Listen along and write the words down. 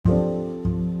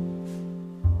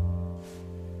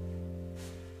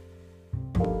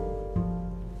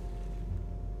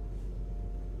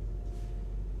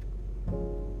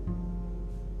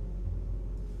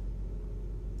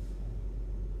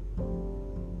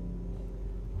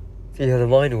See how the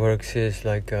mind works is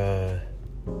like a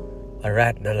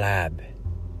rat in a lab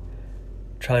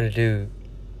trying to do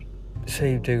the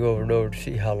same thing over and over to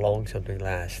see how long something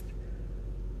lasts.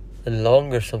 The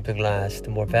longer something lasts,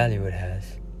 the more value it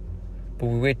has. But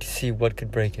we wait to see what could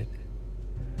break it.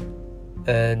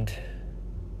 And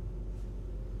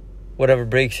whatever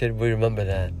breaks it, we remember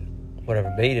that.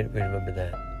 Whatever made it, we remember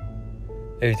that.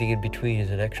 Everything in between is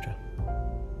an extra.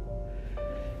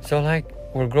 So like,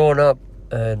 we're growing up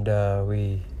and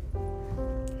we,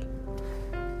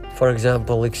 for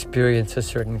example, experience a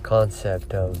certain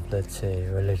concept of, let's say,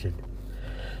 religion.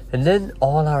 And then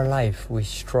all our life we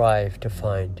strive to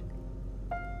find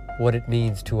what it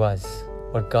means to us,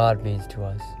 what God means to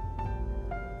us.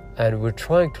 And we're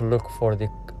trying to look for the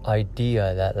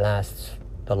idea that lasts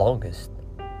the longest.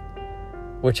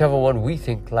 Whichever one we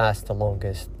think lasts the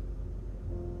longest,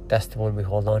 that's the one we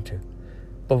hold on to.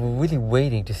 But we're really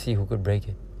waiting to see who could break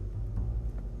it.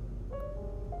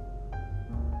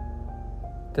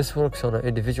 This works on an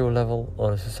individual level,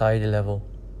 on a society level,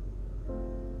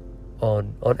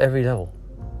 on every level,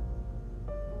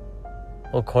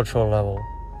 on cultural level.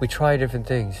 We try different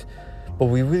things, but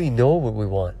we really know what we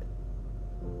want.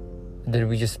 And then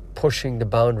we're just pushing the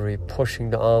boundary,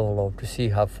 pushing the envelope to see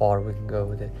how far we can go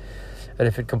with it. And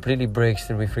if it completely breaks,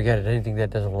 then we forget it. Anything that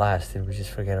doesn't last, then we just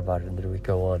forget about it and then we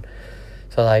go on.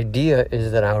 So the idea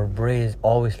is that our brain is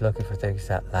always looking for things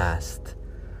that last.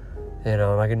 You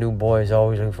know, like a new boy is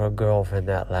always looking for a girlfriend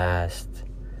that lasts.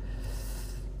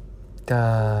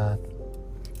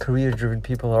 Career-driven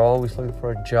people are always looking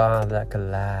for a job that can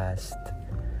last.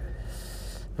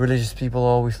 Religious people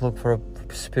always look for a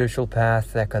spiritual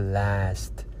path that can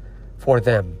last for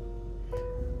them.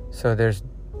 So there's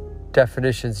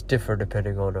definitions differ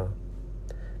depending on a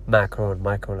macro and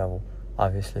micro level,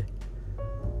 obviously.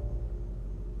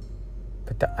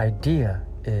 But the idea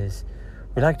is,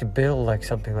 we like to build like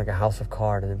something like a house of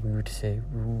cards, and then we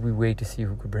wait to see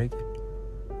who could break it.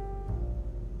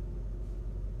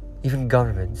 Even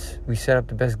governments, we set up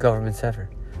the best governments ever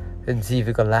and see if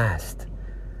it can last.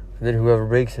 And then whoever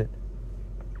breaks it,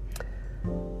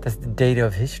 that's the data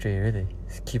of history, really.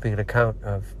 It's keeping an account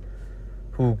of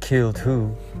who killed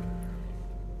who.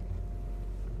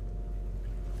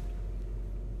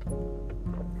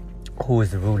 Who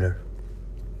is the ruler?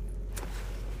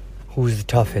 Who is the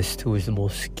toughest? Who is the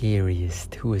most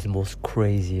scariest? Who is the most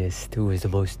craziest? Who is the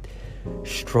most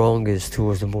strongest?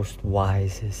 Who is the most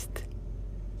wisest?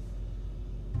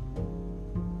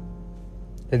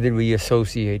 And then we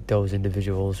associate those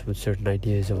individuals with certain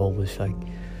ideas of almost like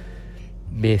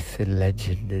myth and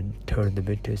legend and turn them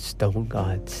into stone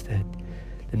gods that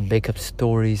and make up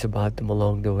stories about them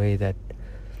along the way that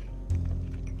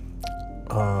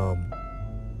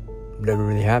never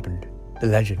really happened. The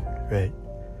legend, right?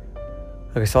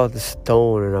 Like I saw the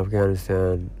stone in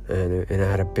Afghanistan and it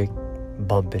had a big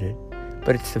bump in it.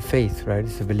 But it's the faith, right?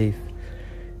 It's the belief.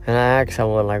 And I asked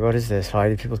someone, like, what is this? Why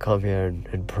do people come here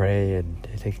and pray and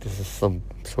they think this is some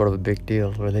sort of a big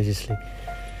deal religiously?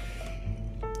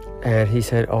 And he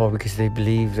said, because they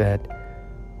believe that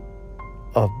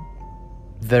a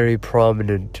very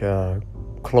prominent,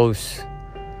 close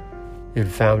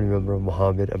family member of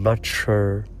Muhammad, I'm not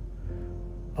sure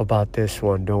about this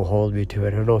one, don't hold me to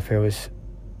it. I don't know if it was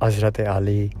Hazrat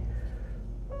Ali,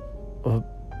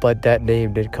 but that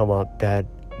name did come up, that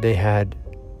they had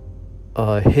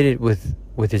hit it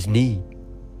with his knee.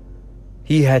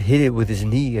 He had hit it with his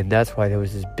knee, and that's why there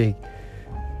was this big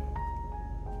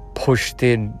pushed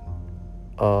in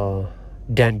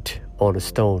dent on a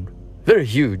stone. Very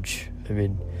huge. I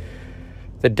mean,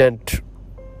 the dent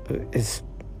is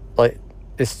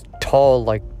tall,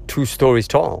 like 2 stories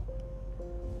tall.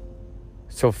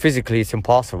 So physically it's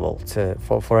impossible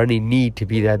for any knee to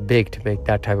be that big to make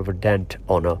that type of a dent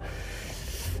on a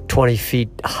 20 feet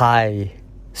high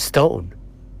stone.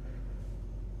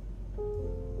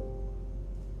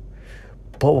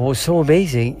 But what was so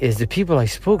amazing is the people I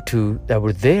spoke to that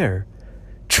were there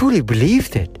truly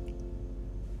believed it.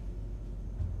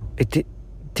 It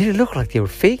didn't look like they were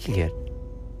faking it.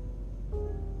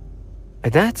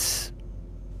 And that's,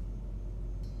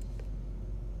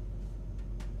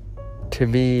 to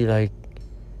me, like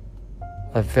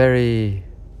a very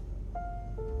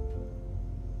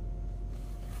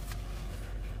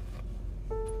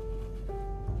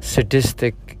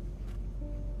sadistic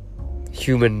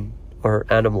human or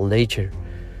animal nature,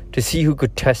 to see who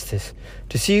could test this,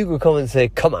 to see who could come and say,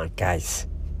 come on guys,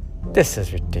 this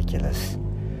is ridiculous,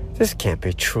 this can't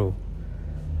be true.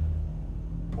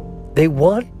 They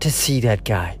want to see that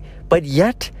guy, but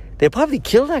yet they probably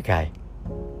kill that guy.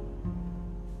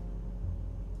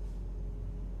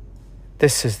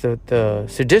 this is the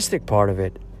sadistic part of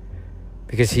it,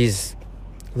 because he's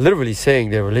literally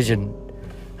saying their religion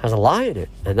has a lie in it,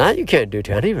 and that you can't do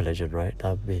to any religion, right?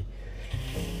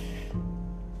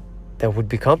 That would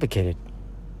be complicated.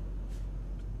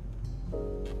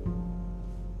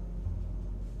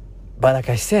 But like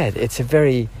I said, it's a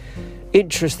very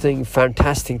interesting,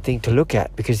 fantastic thing to look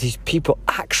at, because these people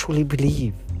actually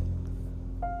believe,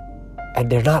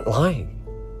 and they're not lying.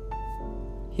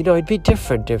 You know, it'd be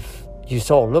different if you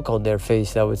saw a look on their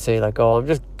face that would say like, oh, I'm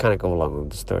just kind of going along with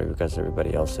the story because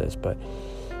everybody else is. But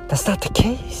that's not the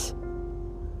case.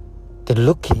 The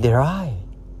look in their eye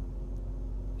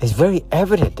is very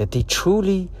evident that they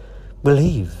truly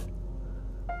believe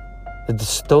that the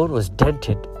stone was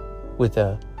dented with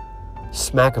a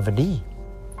smack of a knee.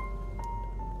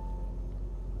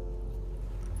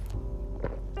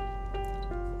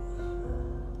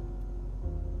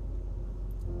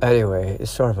 Anyway,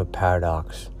 it's sort of a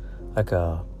paradox.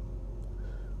 Not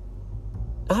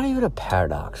even a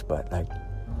paradox, but like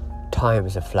time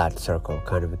is a flat circle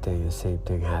kind of a thing, the same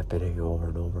thing happening over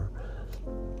and over.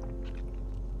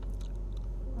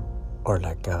 Or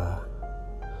like a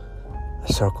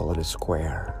circle in a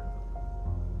square.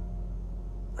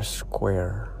 A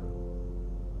square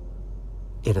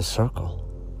in a circle.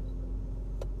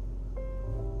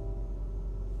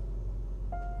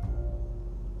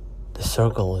 The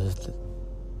circle is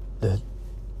the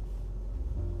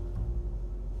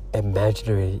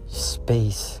imaginary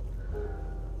space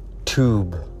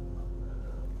tube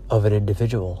of an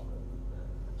individual,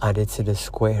 and it's in a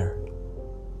square.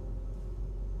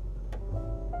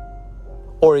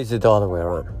 Or is it the other way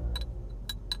around?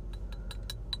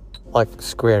 Like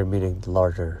square meaning the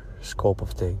larger scope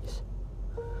of things.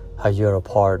 How you're a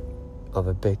part of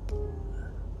a big,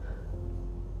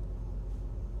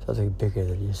 something bigger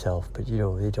than yourself, but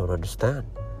you don't understand.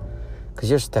 Because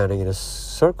you're standing in a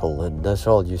circle and that's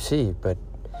all you see, but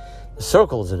the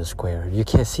circle is in a square and you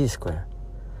can't see a square.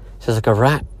 So it's like a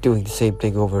rat doing the same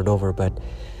thing over and over, but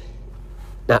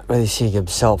not really seeing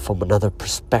himself from another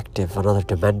perspective, another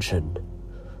dimension,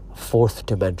 a fourth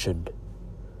dimension.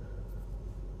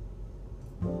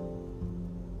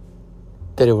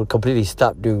 Then it would completely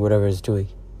stop doing whatever it's doing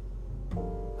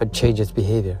and change its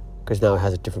behavior, because now it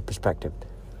has a different perspective.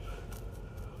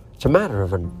 It's a matter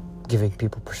of giving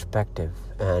people perspective,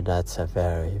 and that's a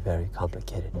very, very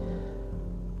complicated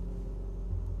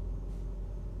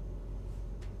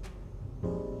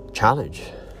challenge.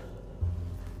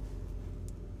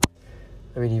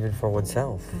 I mean, even for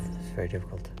oneself, it's very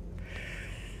difficult.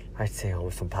 I'd say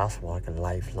almost impossible, like a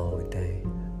lifelong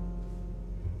thing.